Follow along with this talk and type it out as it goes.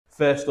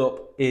First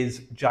up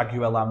is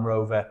Jaguar Land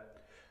Rover.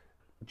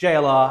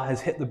 JLR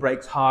has hit the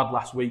brakes hard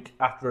last week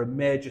after a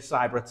major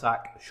cyber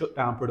attack shut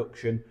down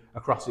production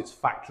across its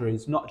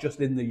factories, not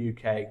just in the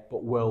UK,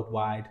 but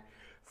worldwide.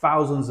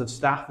 Thousands of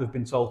staff have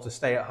been told to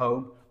stay at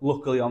home,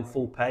 luckily on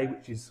full pay,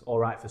 which is all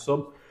right for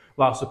some,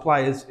 while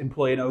suppliers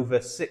employing over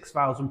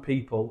 6,000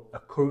 people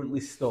are currently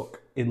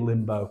stuck in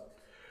limbo.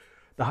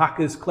 The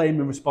hackers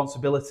claiming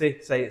responsibility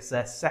say it's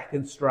their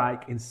second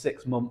strike in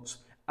 6 months,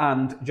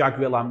 and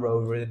Jaguar Land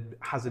Rover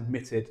has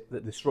admitted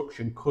that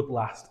disruption could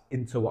last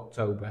into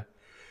October.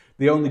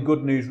 The only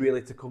good news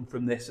really to come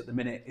from this at the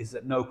minute is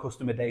that no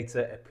customer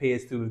data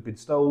appears to have been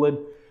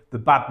stolen. The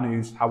bad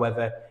news,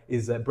 however,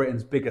 is that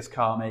Britain's biggest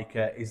car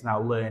maker is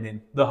now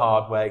learning the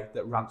hard way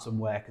that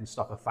ransomware can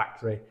stop a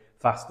factory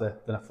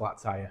faster than a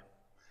flat tyre.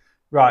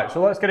 Right,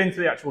 so let's get into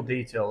the actual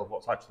detail of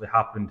what's actually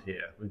happened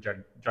here with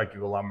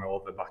Jaguar Land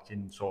Rover back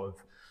in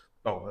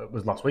it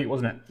was last week,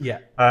 wasn't it? Yeah.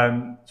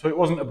 So it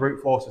wasn't a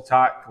brute force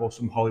attack or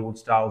some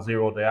Hollywood-style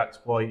zero-day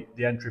exploit.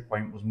 The entry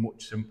point was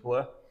much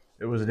simpler.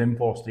 It was an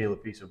info-stealer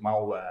piece of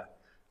malware.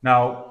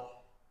 Now,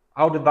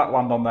 how did that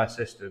land on their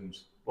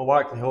systems? The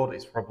likelihood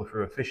is probably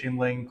through a phishing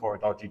link or a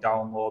dodgy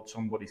download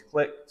somebody's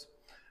clicked.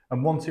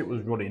 And once it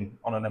was running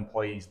on an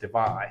employee's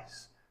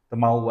device, the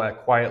malware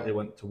quietly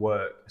went to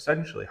work,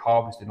 essentially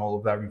harvesting all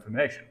of their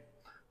information.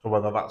 So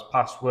whether that's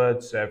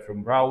passwords saved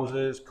from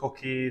browsers,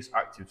 cookies,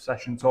 active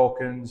session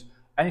tokens,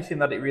 anything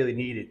that it really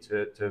needed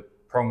to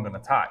prong an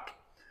attack.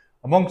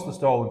 Amongst the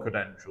stolen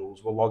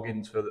credentials were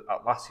logins for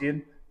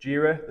Atlassian,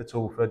 Jira, the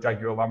tool for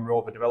Jaguar Land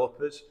Rover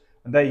developers,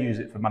 and they use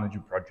it for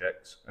managing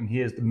projects. And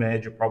here's the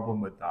major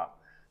problem with that.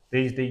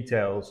 These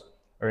details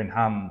are in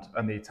hand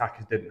and the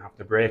attackers didn't have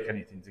to break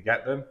anything to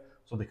get them,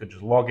 so they could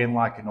just log in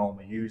like a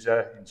normal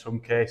user. In some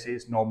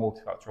cases, no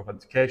multi-factor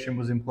authentication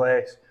was in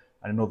place,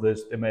 and in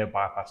others, they may have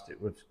bypassed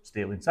it with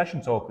stealing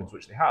session tokens,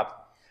 which they had.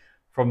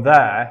 From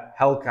there,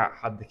 HELLCAT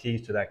had the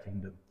keys to their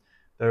kingdom.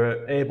 They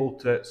were able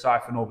to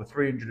siphon over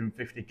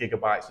 350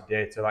 gigabytes of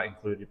data that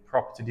included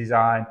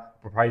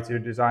proprietary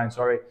design,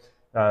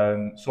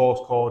 source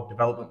code,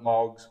 development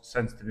logs,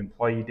 sensitive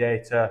employee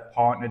data,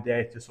 partner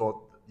data,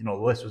 so the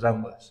list was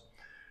endless.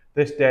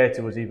 This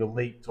data was either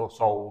leaked or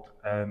sold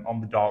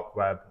on the dark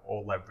web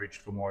or leveraged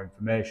for more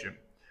information.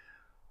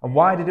 And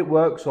why did it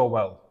work so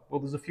well? Well,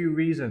 there's a few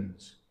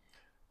reasons.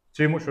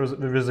 Too much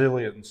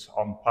resilience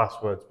on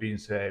passwords being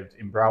saved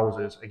in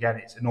browsers. Again,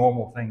 it's a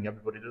normal thing,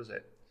 everybody does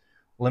it.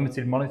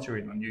 Limited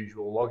monitoring on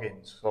usual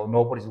logins, so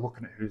nobody's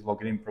looking at who's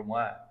logging in from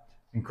where.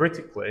 And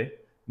critically,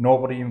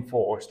 nobody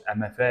enforced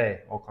MFA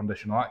or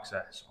conditional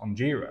access on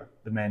Jira,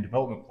 the main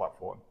development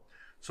platform.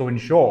 So in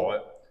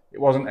short, it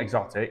wasn't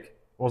exotic,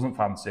 it wasn't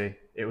fancy,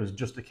 it was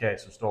just a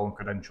case of stolen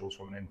credentials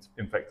from an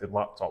infected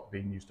laptop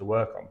being used to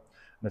work on.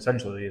 And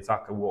essentially the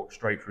attacker walked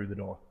straight through the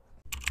door.